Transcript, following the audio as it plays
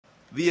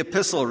The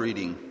epistle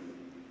reading.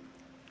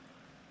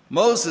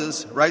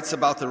 Moses writes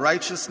about the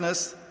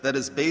righteousness that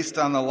is based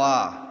on the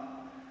law,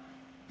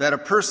 that a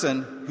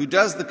person who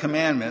does the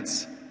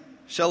commandments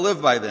shall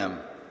live by them.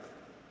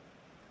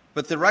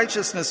 But the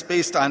righteousness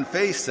based on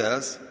faith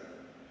says,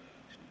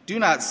 "Do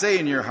not say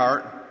in your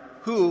heart,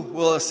 'Who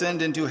will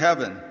ascend into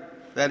heaven?'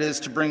 that is,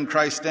 to bring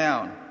Christ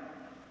down,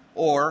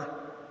 or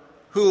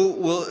 'Who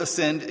will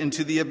ascend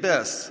into the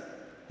abyss?'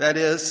 that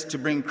is, to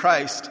bring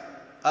Christ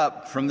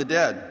up from the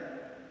dead.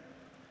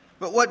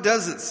 But what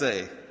does it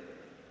say?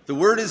 The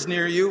word is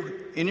near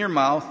you, in your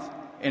mouth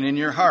and in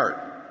your heart.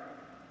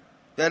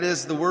 That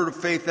is the word of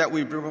faith that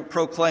we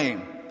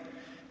proclaim.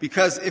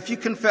 Because if you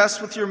confess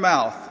with your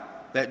mouth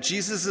that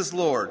Jesus is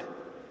Lord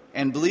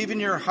and believe in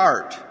your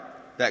heart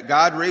that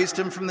God raised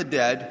him from the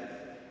dead,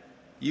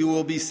 you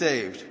will be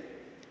saved.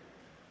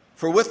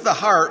 For with the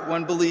heart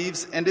one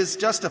believes and is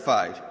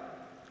justified,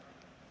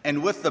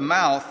 and with the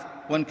mouth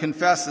one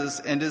confesses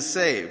and is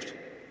saved.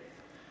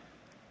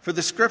 For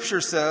the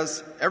scripture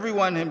says,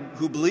 everyone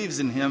who believes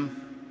in him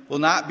will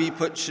not be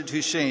put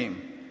to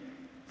shame.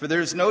 For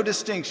there is no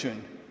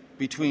distinction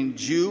between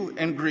Jew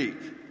and Greek.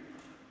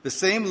 The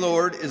same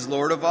Lord is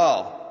Lord of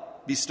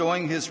all,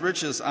 bestowing his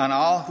riches on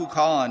all who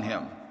call on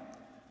him.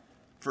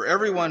 For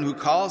everyone who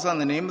calls on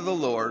the name of the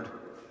Lord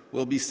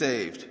will be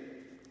saved.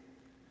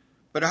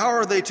 But how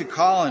are they to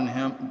call on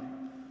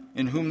him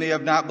in whom they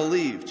have not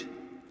believed?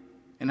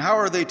 And how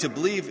are they to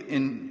believe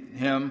in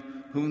him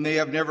whom they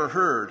have never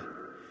heard?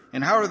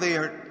 And how are they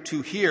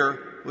to hear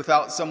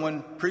without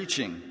someone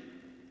preaching?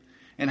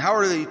 And how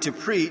are they to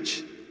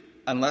preach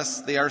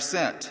unless they are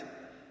sent?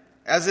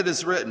 As it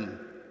is written,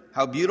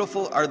 how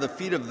beautiful are the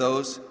feet of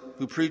those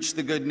who preach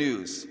the good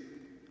news.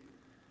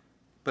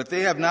 But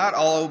they have not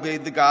all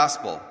obeyed the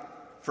gospel.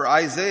 For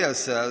Isaiah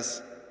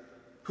says,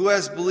 who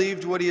has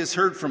believed what he has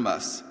heard from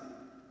us?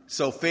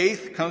 So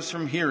faith comes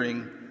from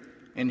hearing,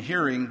 and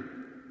hearing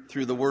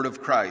through the word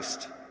of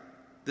Christ.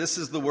 This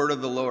is the word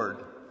of the Lord.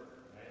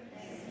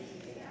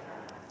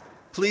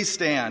 Please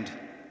stand.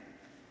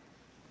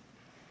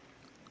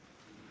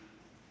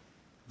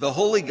 The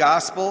Holy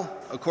Gospel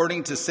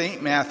according to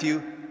St.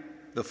 Matthew,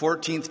 the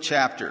 14th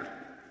chapter.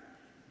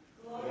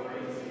 Glory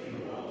to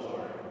you, O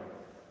Lord.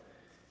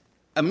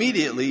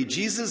 Immediately,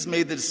 Jesus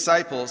made the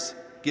disciples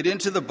get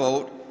into the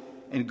boat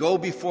and go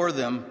before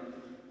them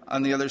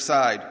on the other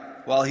side,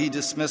 while he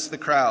dismissed the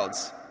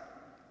crowds.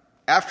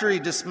 After he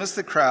dismissed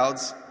the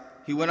crowds,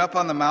 he went up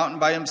on the mountain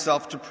by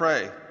himself to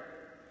pray.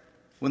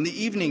 When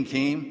the evening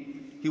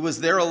came, he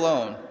was there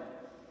alone,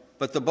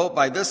 but the boat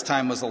by this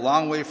time was a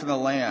long way from the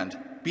land,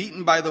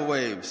 beaten by the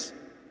waves,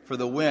 for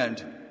the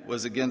wind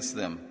was against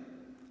them.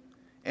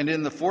 And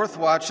in the fourth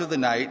watch of the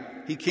night,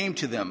 he came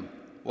to them,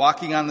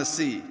 walking on the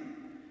sea.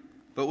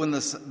 But when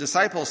the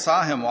disciples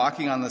saw him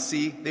walking on the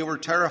sea, they were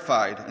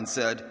terrified and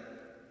said,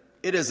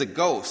 "It is a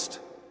ghost."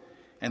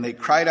 And they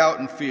cried out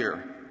in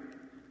fear.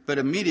 But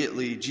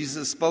immediately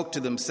Jesus spoke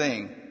to them,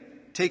 saying,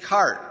 "Take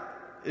heart,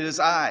 it is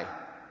I.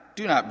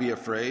 Do not be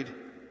afraid."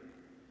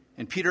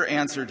 And Peter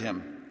answered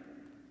him,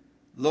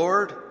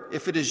 "Lord,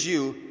 if it is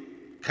you,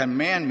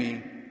 command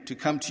me to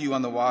come to you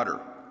on the water."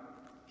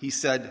 He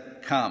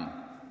said, "Come."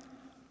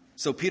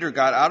 So Peter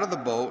got out of the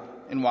boat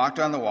and walked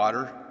on the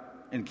water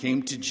and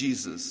came to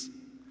Jesus.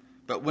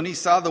 But when he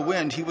saw the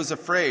wind, he was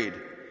afraid,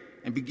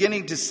 and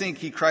beginning to sink,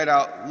 he cried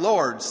out,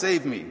 "Lord,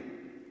 save me."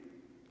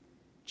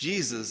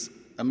 Jesus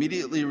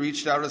immediately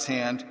reached out his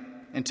hand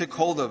and took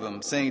hold of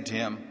him, saying to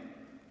him,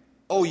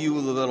 "O you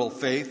little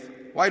faith,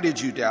 why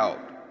did you doubt?"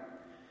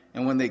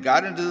 And when they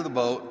got into the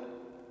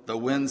boat, the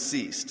wind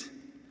ceased.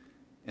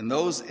 And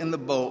those in the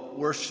boat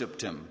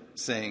worshipped him,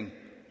 saying,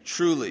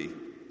 "Truly,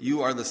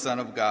 you are the Son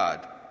of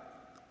God."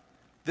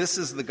 This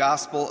is the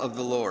gospel of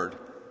the Lord.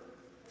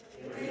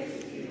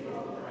 Praise to you,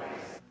 O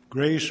Christ.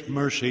 Grace,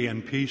 mercy,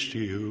 and peace to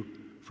you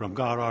from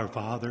God our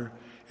Father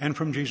and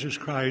from Jesus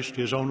Christ,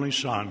 his only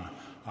Son,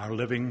 our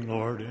living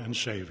Lord and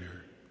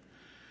Savior.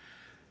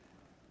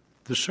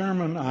 The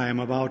sermon I am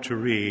about to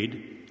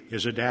read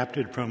is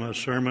adapted from a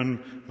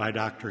sermon by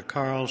Dr.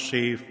 Carl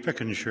C.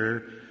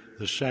 Fickenscher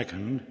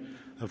II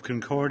of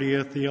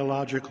Concordia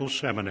Theological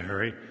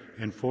Seminary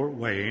in Fort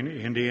Wayne,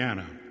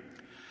 Indiana.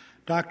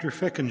 Dr.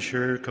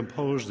 Fickenscher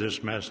composed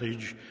this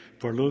message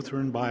for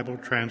Lutheran Bible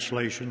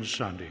Translation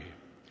Sunday.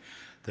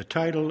 The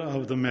title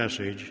of the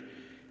message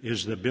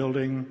is The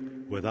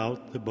Building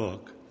Without the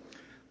Book.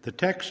 The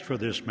text for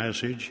this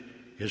message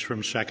is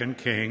from 2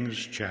 Kings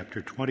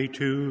chapter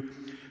 22,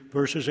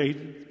 verses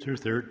 8 through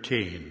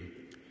 13,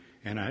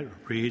 and it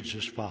reads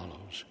as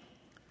follows.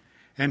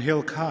 And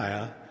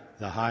Hilkiah,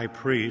 the high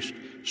priest,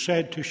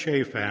 said to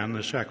Shaphan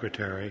the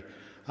secretary,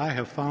 "I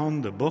have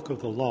found the book of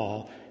the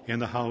law in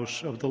the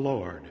house of the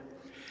Lord."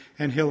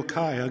 And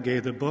Hilkiah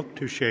gave the book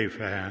to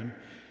Shaphan,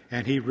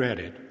 and he read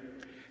it.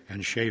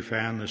 And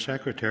Shaphan the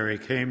secretary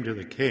came to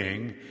the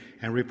king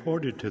and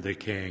reported to the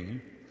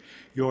king,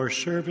 "Your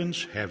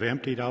servants have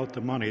emptied out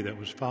the money that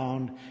was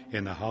found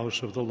in the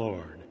house of the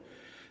Lord."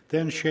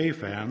 Then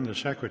Shaphan the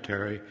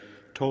secretary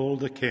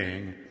told the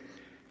king,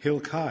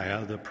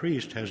 "Hilkiah the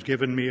priest has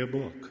given me a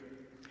book."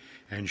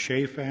 And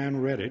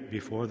Shaphan read it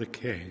before the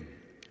king.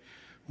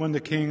 When the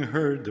king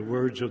heard the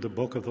words of the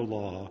book of the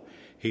law,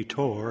 he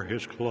tore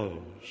his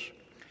clothes.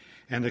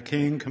 And the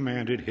king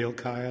commanded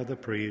Hilkiah the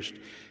priest,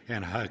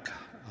 and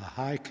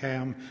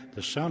Ahikam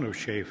the son of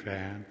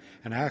Shaphan,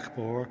 and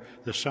Achbor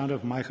the son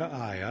of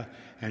Micaiah,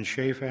 and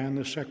Shaphan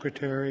the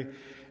secretary,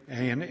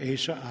 and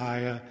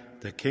Asaiah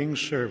the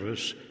king's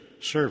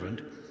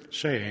servant,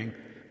 saying,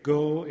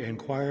 Go,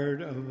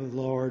 inquire of the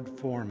Lord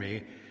for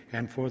me,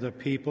 and for the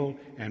people,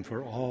 and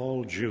for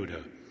all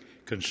Judah,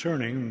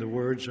 concerning the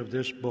words of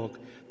this book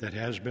that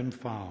has been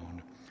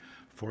found.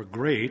 For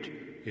great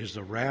is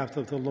the wrath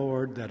of the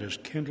Lord that is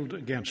kindled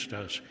against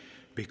us,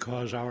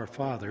 because our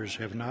fathers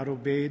have not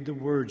obeyed the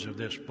words of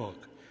this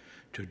book,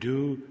 to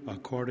do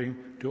according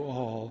to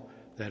all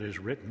that is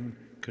written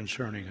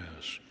concerning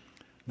us.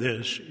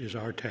 This is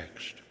our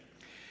text.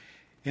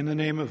 In the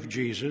name of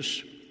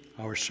Jesus,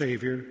 our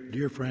Savior,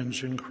 dear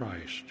friends in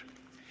Christ,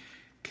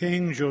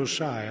 King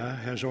Josiah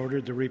has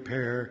ordered the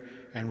repair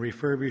and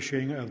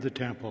refurbishing of the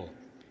temple.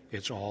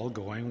 It's all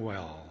going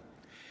well.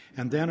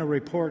 And then a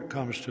report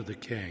comes to the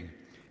king.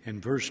 In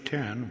verse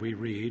 10 we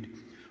read,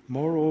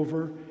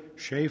 Moreover,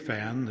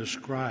 Shaphan the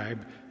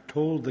scribe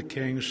told the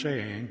king,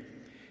 saying,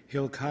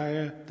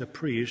 Hilkiah the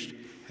priest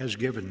has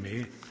given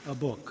me a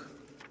book.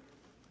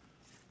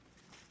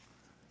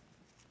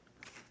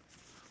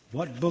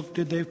 What book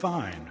did they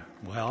find?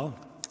 Well,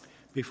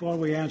 before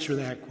we answer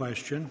that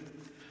question,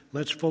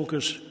 let's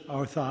focus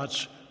our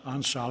thoughts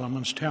on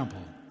Solomon's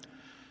temple.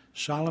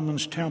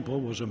 Solomon's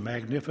temple was a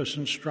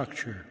magnificent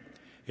structure.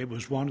 It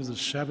was one of the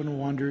 7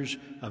 wonders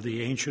of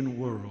the ancient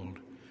world,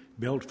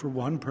 built for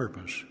one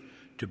purpose,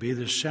 to be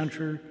the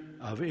center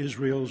of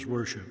Israel's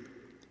worship.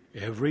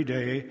 Every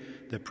day,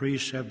 the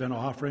priests have been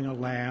offering a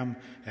lamb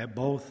at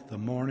both the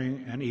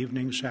morning and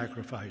evening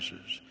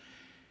sacrifices.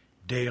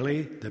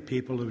 Daily, the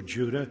people of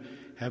Judah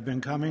have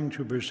been coming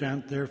to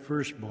present their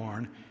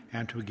firstborn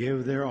and to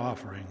give their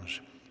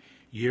offerings.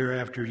 Year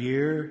after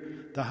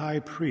year, the high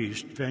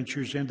priest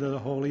ventures into the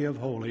Holy of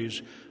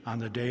Holies on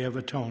the Day of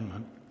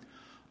Atonement.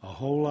 A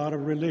whole lot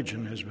of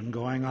religion has been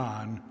going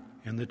on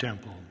in the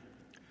temple.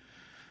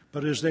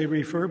 But as they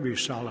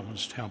refurbish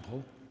Solomon's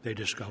temple, they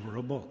discover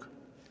a book.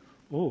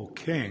 Oh,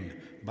 king,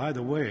 by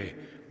the way,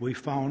 we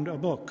found a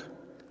book.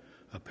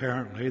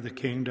 Apparently, the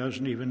king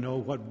doesn't even know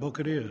what book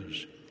it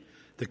is.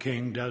 The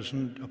king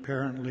doesn't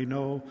apparently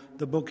know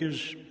the book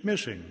is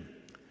missing.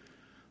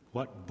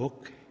 What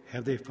book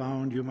have they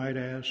found, you might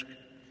ask?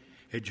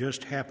 It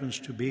just happens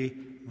to be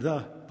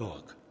the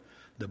book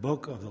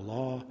of the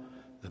law,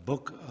 the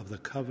book of the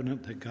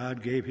covenant that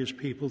God gave his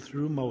people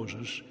through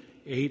Moses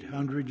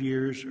 800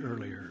 years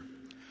earlier.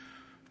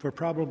 For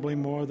probably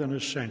more than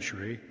a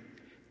century,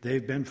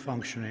 they've been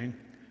functioning,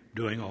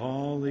 doing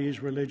all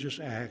these religious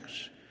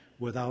acts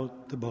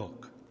without the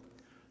book.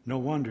 No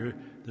wonder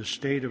the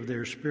state of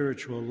their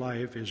spiritual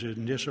life is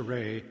in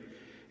disarray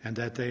and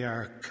that they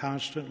are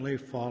constantly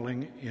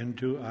falling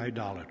into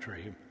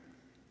idolatry.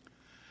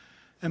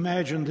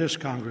 Imagine this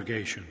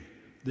congregation,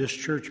 this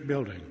church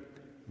building,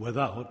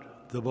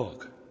 without the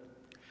book.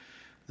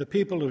 The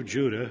people of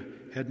Judah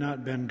had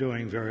not been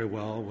doing very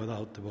well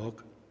without the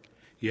book.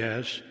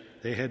 Yes,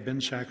 they had been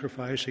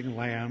sacrificing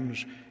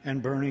lambs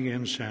and burning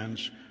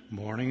incense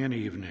morning and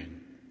evening,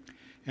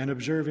 and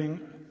observing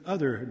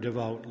other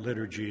devout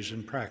liturgies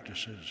and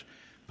practices,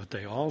 but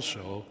they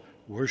also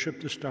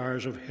worshiped the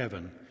stars of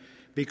heaven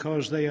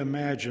because they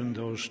imagined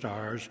those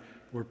stars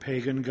were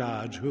pagan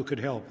gods who could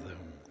help them.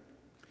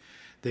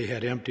 They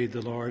had emptied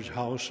the Lord's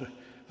house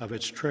of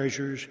its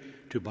treasures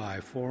to buy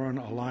foreign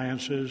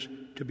alliances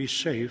to be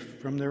safe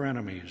from their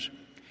enemies.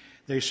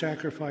 They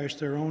sacrificed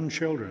their own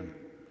children,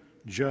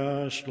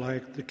 just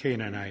like the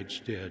Canaanites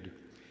did,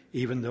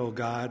 even though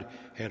God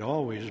had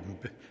always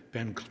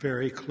been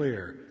very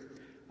clear,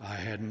 I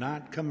had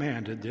not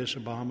commanded this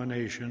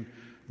abomination,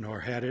 nor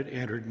had it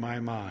entered my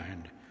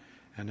mind.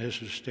 And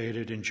this is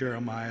stated in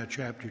Jeremiah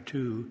chapter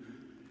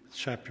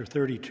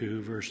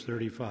 32, verse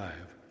 35.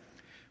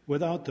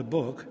 Without the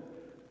book,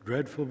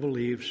 dreadful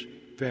beliefs,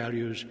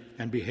 values,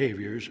 and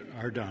behaviors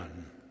are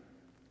done.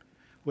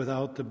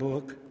 Without the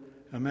book,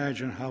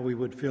 imagine how we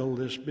would fill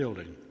this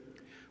building.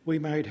 We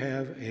might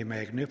have a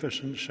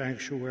magnificent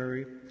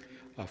sanctuary,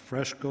 a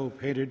fresco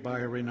painted by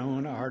a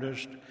renowned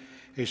artist,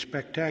 a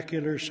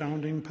spectacular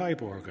sounding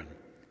pipe organ,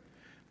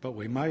 but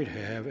we might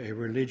have a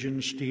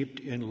religion steeped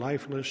in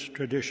lifeless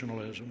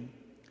traditionalism,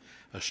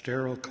 a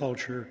sterile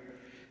culture,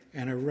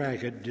 and a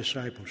ragged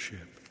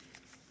discipleship.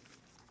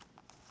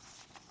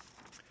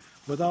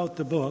 Without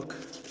the book,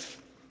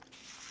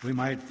 we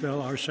might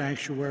fill our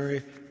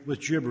sanctuary with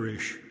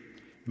gibberish,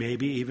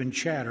 maybe even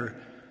chatter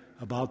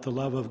about the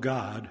love of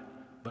God,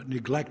 but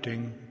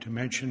neglecting to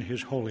mention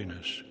his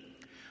holiness.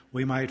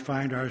 We might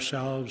find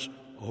ourselves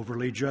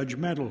overly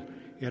judgmental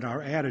in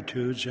our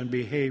attitudes and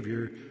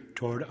behavior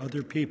toward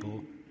other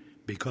people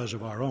because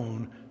of our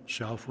own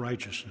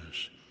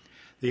self-righteousness.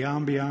 The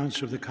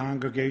ambiance of the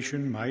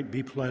congregation might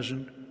be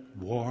pleasant,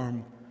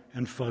 warm,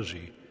 and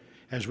fuzzy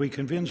as we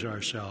convince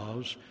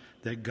ourselves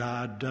that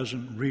God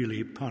doesn't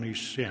really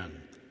punish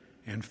sin,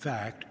 In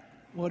fact,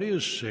 what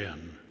is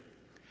sin?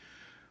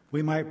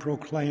 We might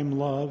proclaim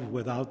love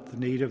without the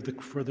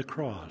need for the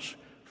cross,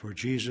 for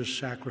Jesus'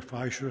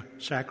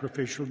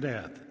 sacrificial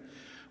death.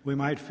 We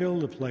might fill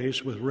the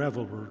place with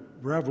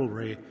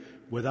revelry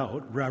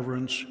without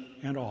reverence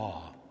and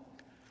awe.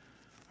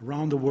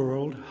 Around the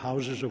world,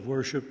 houses of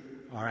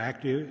worship are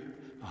active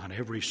on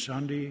every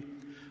Sunday,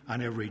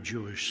 on every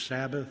Jewish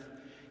Sabbath,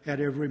 at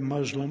every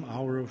Muslim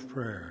hour of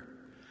prayer.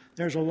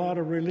 There's a lot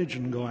of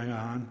religion going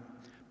on,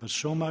 but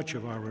so much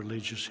of our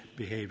religious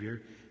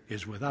behavior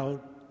is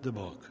without the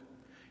book.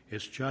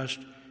 It's just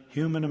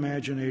human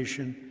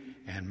imagination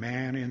and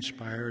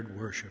man-inspired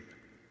worship.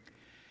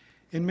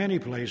 In many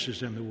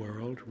places in the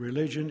world,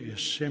 religion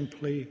is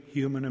simply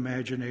human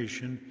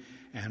imagination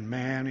and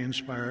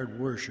man-inspired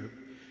worship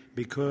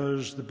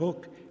because the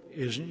book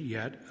isn't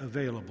yet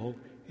available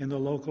in the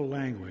local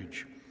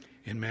language.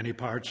 In many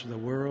parts of the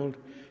world,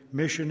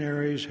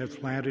 missionaries have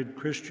planted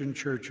Christian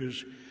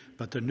churches,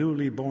 but the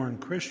newly born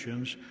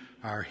Christians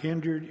are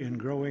hindered in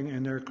growing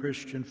in their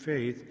Christian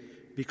faith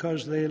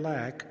because they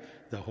lack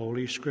the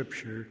Holy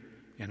Scripture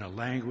in a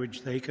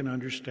language they can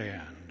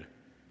understand.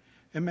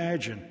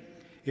 Imagine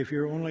if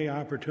your only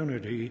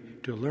opportunity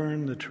to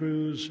learn the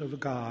truths of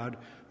God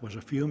was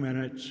a few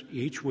minutes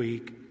each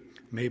week,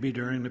 maybe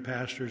during the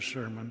pastor's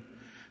sermon,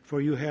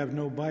 for you have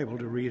no Bible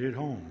to read at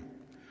home.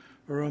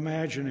 Or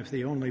imagine if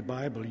the only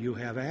Bible you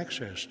have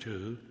access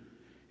to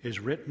is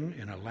written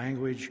in a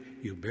language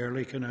you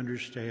barely can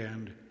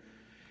understand.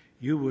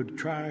 You would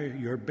try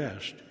your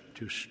best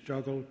to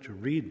struggle to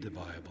read the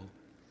Bible,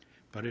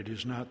 but it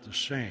is not the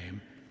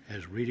same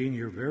as reading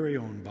your very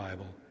own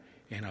Bible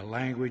in a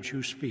language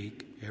you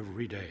speak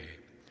every day.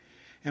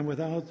 And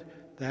without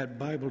that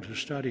Bible to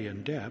study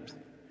in depth,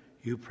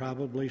 you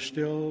probably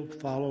still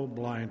follow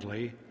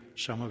blindly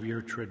some of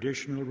your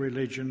traditional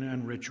religion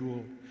and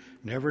ritual,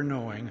 never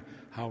knowing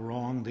how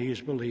wrong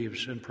these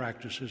beliefs and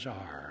practices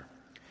are.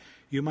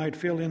 You might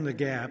fill in the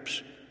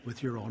gaps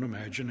with your own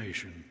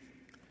imagination.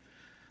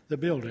 The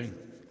building,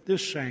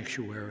 this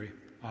sanctuary,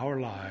 our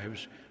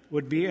lives,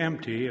 would be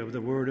empty of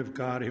the Word of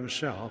God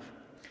Himself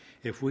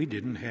if we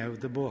didn't have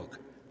the book,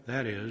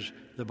 that is,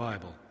 the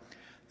Bible.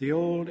 The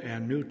Old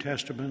and New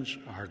Testaments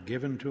are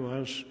given to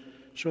us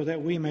so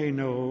that we may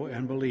know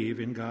and believe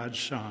in God's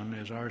Son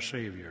as our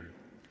Savior.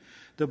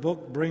 The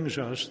book brings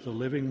us the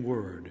living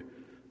Word,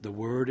 the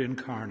Word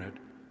incarnate,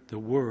 the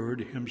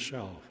Word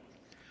Himself.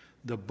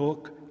 The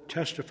book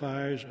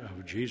testifies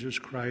of Jesus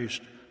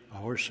Christ,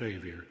 our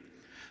Savior.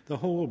 The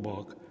whole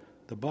book,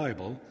 the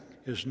Bible,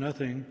 is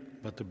nothing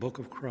but the book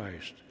of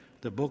Christ,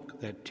 the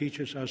book that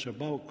teaches us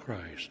about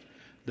Christ,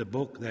 the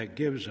book that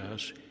gives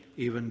us,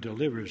 even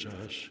delivers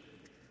us,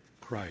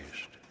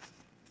 Christ.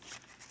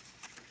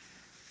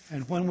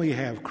 And when we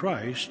have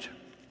Christ,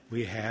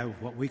 we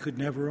have what we could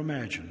never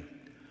imagine,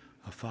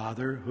 a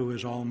Father who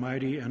is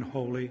almighty and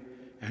holy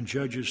and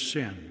judges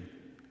sin,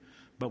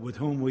 but with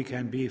whom we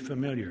can be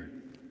familiar,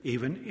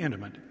 even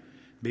intimate,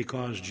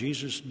 because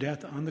Jesus'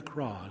 death on the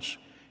cross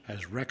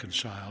has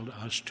reconciled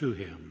us to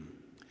Him.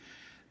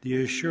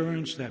 The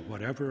assurance that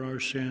whatever our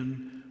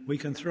sin, we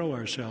can throw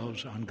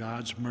ourselves on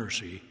God's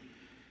mercy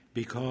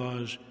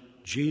because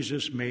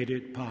Jesus made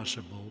it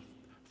possible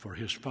for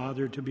His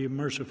Father to be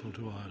merciful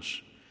to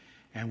us,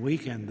 and we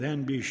can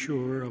then be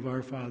sure of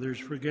our Father's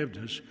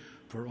forgiveness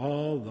for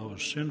all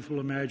those sinful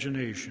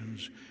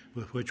imaginations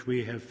with which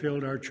we have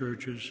filled our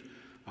churches,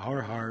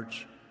 our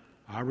hearts,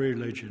 our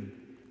religion,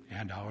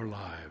 and our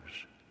lives.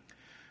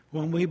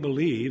 When we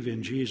believe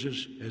in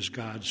Jesus as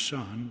God's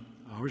Son,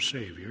 our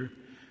Savior,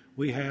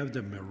 we have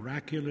the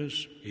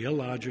miraculous,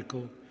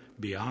 illogical,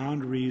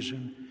 beyond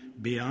reason,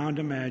 beyond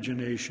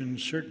imagination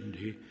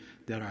certainty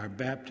that our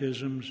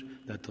baptisms,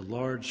 that the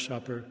Lord's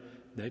Supper,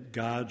 that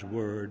God's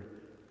Word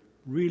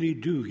really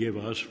do give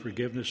us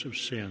forgiveness of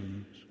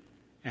sins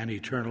and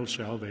eternal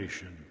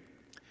salvation.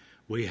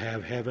 We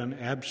have heaven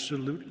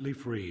absolutely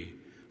free,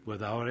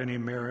 without any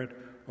merit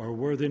or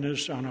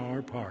worthiness on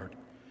our part,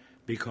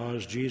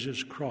 because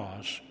Jesus'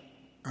 cross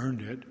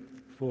earned it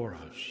for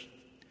us.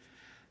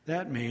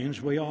 That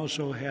means we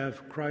also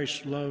have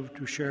Christ's love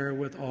to share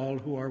with all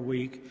who are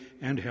weak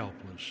and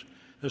helpless,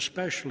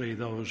 especially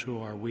those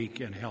who are weak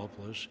and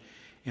helpless,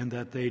 in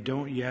that they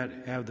don't yet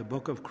have the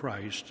book of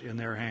Christ in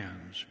their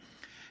hands.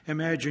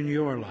 Imagine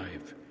your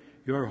life,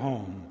 your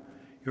home,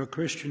 your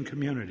Christian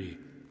community,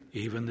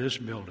 even this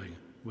building,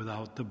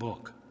 without the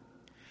book.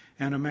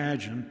 And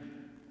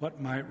imagine what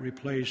might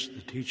replace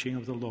the teaching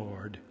of the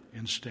Lord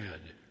instead.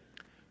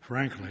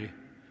 Frankly,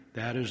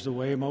 that is the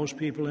way most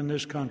people in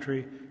this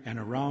country and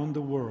around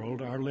the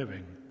world are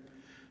living.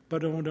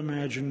 But don't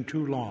imagine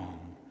too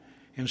long.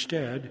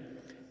 Instead,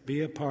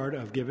 be a part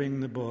of giving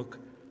the book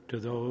to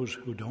those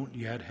who don't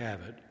yet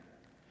have it.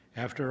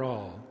 After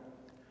all,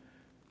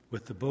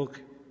 with the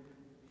book,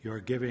 you're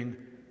giving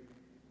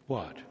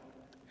what?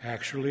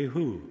 Actually,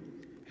 who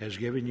has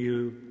given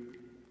you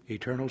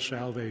eternal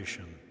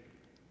salvation?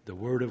 The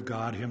Word of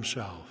God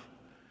Himself,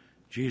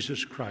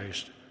 Jesus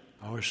Christ,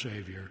 our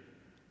Savior.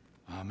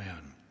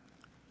 Amen.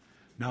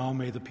 Now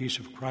may the peace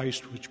of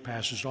Christ, which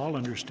passes all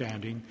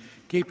understanding,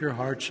 keep your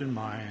hearts and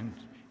minds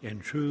in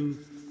true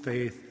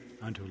faith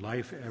unto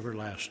life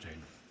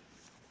everlasting.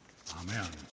 Amen.